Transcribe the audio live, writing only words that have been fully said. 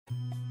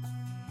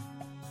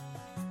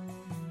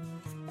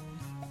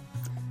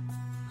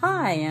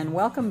Hi, and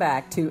welcome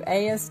back to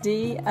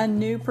ASD, A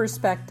New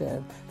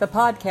Perspective, the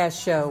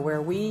podcast show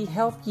where we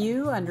help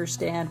you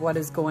understand what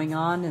is going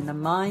on in the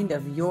mind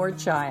of your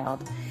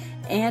child.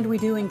 And we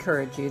do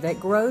encourage you that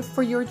growth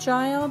for your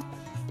child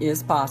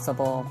is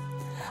possible.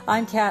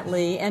 I'm Kat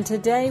Lee, and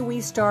today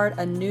we start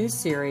a new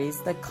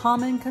series, The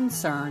Common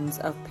Concerns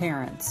of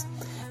Parents.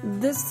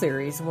 This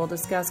series will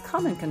discuss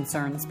common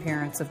concerns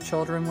parents of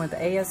children with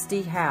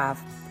ASD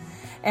have.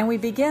 And we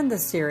begin the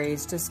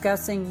series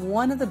discussing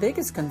one of the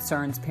biggest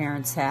concerns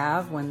parents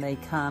have when they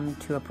come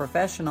to a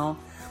professional,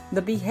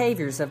 the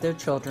behaviors of their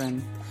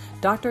children.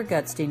 Dr.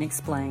 Gutstein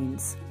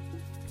explains.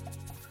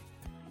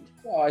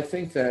 Well, I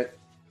think that,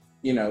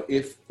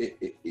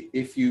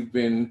 if you've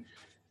been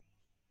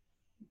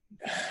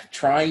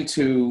trying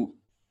to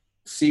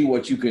see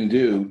what you can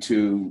do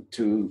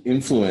to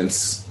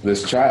influence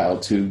this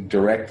child, to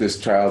direct this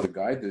child, to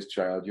guide this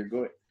child,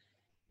 you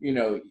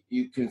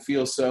can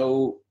feel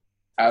so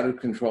out of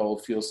control,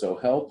 feel so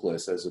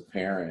helpless as a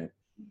parent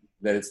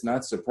that it's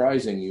not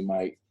surprising you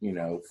might,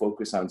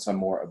 focus on some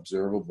more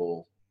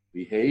observable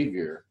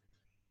behavior.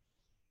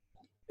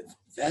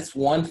 That's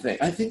one thing.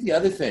 I think the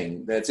other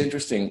thing that's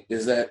interesting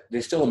is that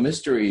there's still a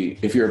mystery,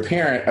 if you're a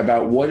parent,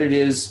 about what it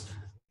is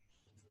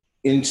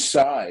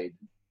inside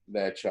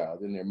that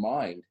child, in their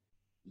mind,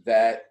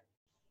 that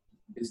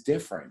is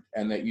different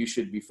and that you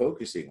should be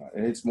focusing on.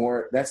 And it's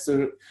more, let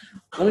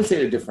me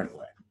say it a different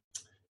way.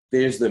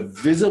 There's the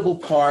visible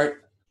part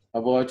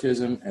of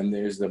autism, and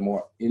there's the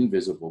more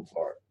invisible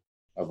part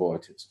of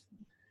autism.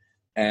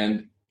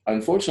 And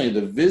unfortunately,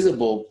 the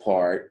visible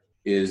part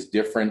is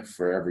different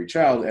for every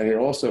child, and it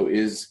also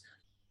is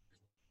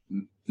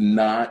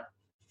not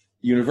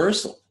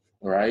universal,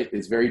 right?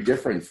 It's very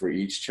different for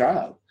each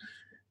child.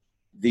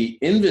 The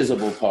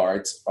invisible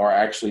parts are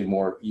actually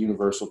more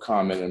universal,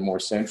 common, and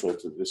more central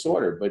to the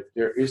disorder, but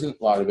there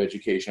isn't a lot of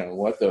education on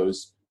what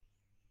those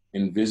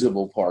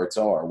invisible parts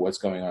are, what's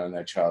going on in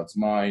that child's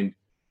mind.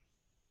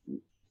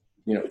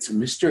 It's a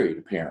mystery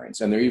to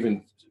parents, and they're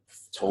even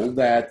told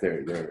that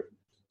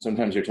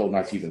sometimes they're told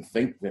not to even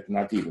think,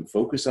 not to even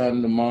focus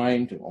on the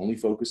mind, to only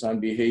focus on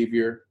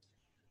behavior.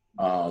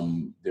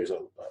 There's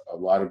a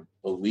lot of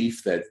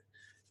belief that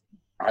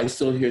I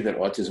still hear that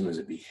autism is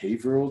a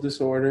behavioral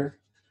disorder,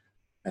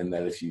 and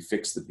that if you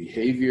fix the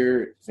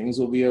behavior, things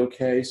will be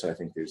okay. So I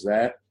think there's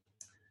that.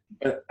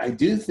 But I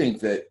do think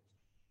that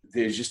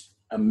there's just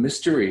a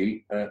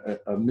mystery,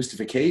 a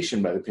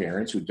mystification by the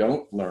parents who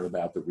don't learn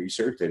about the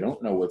research. They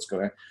don't know what's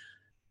going on,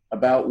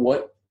 about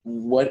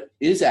what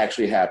is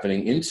actually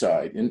happening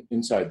inside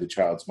the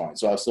child's mind.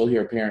 So I'll still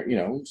hear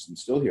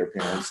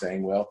parents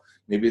saying, well,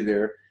 maybe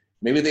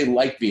they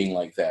like being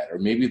like that, or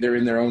maybe they're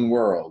in their own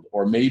world,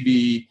 or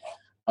maybe,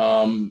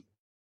 they're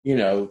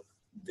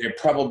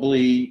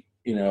probably,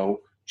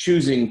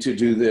 choosing to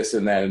do this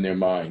and that in their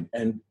mind.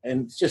 And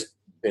it's just,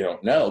 they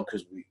don't know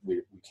because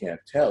we can't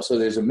tell. So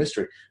there's a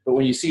mystery. But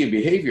when you see a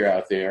behavior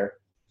out there,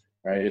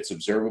 right, it's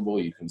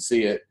observable, you can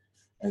see it.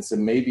 And so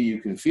maybe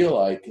you can feel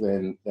like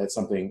then that's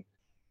something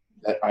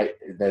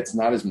that's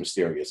not as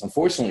mysterious.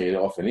 Unfortunately, it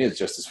often is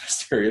just as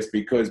mysterious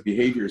because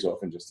behavior is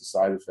often just a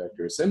side effect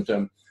or a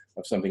symptom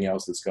of something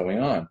else that's going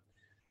on.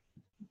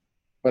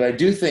 But I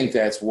do think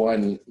that's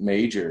one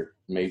major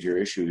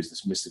issue, is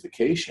this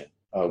mystification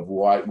of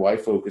why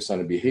focus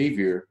on a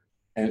behavior.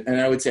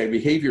 And I would say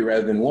behavior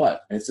rather than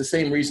what? And it's the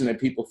same reason that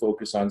people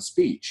focus on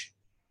speech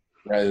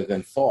rather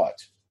than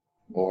thought,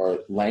 or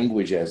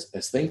language as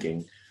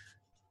thinking,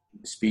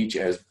 speech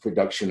as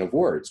production of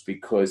words,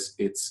 because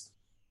it's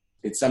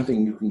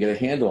something you can get a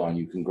handle on,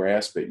 you can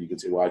grasp it, you can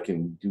say, well, I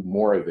can do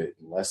more of it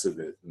and less of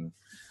it. And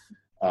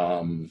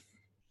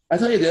I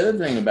tell you, the other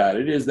thing about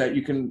it is that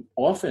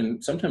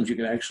sometimes you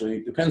can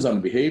actually, depends on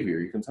the behavior,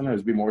 you can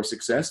sometimes be more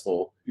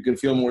successful, you can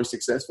feel more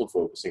successful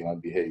focusing on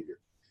behavior.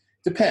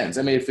 Depends.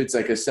 I mean, if it's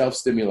like a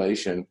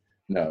self-stimulation,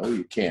 no,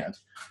 you can't.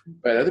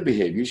 But other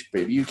behaviors,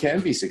 maybe you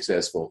can be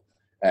successful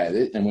at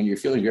it. And when you're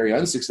feeling very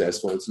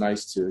unsuccessful, it's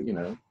nice to,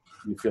 you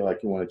feel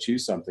like you want to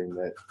choose something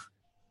that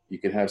you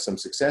can have some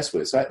success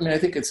with. So, I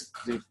think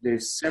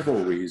there's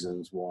several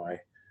reasons why.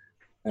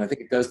 And I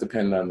think it does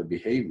depend on the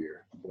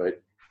behavior.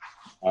 But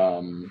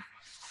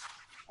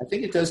I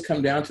think it does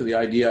come down to the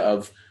idea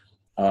of,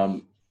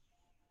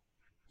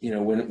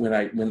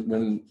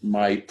 when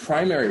my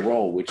primary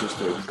role, which is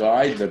to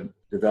guide the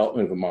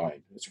development of the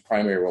mind, it's a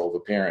primary role of a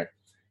parent.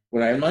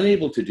 When I'm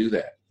unable to do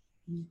that,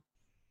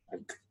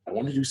 I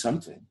want to do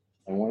something.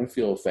 I want to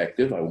feel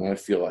effective. I want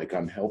to feel like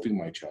I'm helping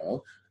my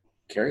child,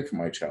 caring for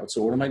my child.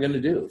 So what am I going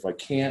to do? If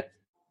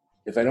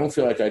I don't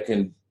feel like I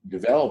can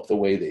develop the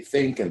way they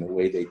think and the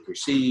way they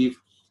perceive,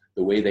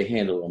 the way they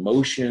handle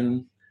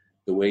emotion,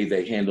 the way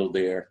they handle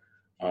their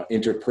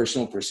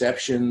interpersonal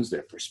perceptions,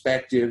 their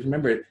perspectives.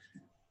 Remember,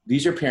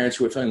 these are parents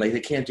who are feeling like they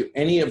can't do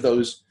any of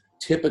those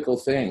typical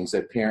things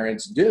that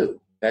parents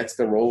do. That's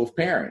the role of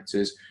parents,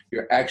 is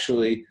you're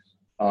actually,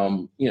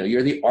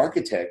 you're the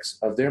architects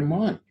of their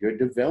mind. You're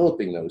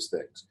developing those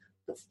things,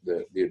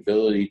 the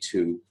ability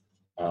to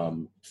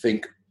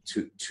think,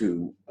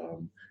 to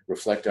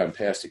reflect on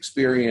past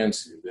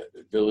experience, the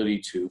ability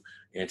to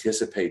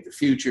anticipate the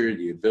future,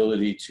 the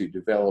ability to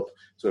develop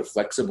sort of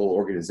flexible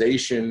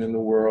organization in the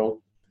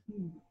world.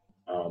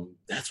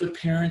 That's what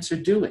parents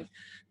are doing,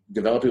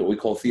 developing what we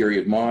call theory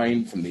of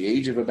mind from the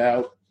age of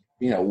about,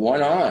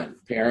 1 on.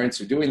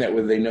 Parents are doing that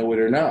whether they know it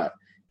or not.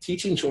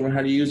 Teaching children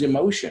how to use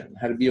emotion,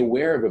 how to be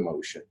aware of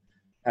emotion,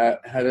 how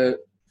to,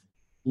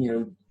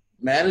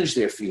 manage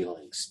their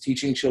feelings.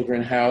 Teaching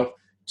children how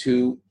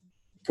to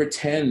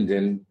pretend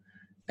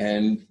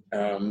and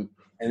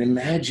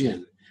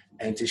imagine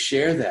and to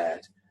share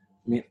that.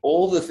 I mean,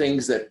 all the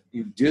things that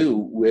you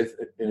do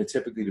in a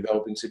typically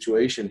developing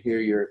situation. Here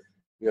you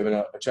have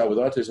a child with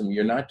autism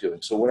you're not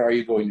doing. So what are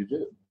you going to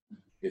do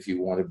if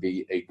you want to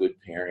be a good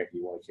parent?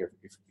 You want to care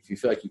if you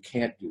feel like you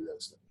can't do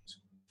those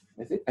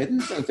things. I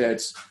think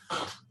that's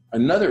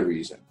another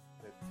reason.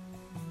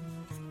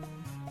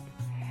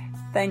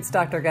 Thanks,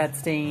 Dr.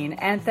 Gutstein,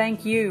 and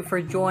thank you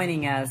for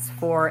joining us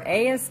for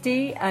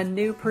ASD, A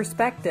New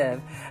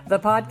Perspective, the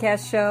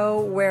podcast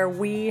show where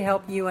we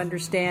help you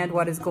understand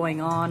what is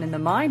going on in the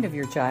mind of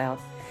your child.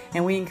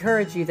 And we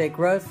encourage you that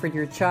growth for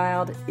your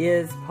child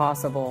is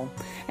possible.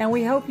 And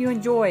we hope you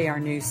enjoy our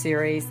new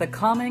series, The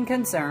Common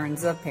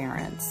Concerns of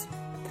Parents.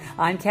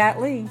 I'm Kat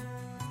Lee.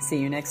 See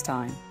you next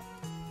time.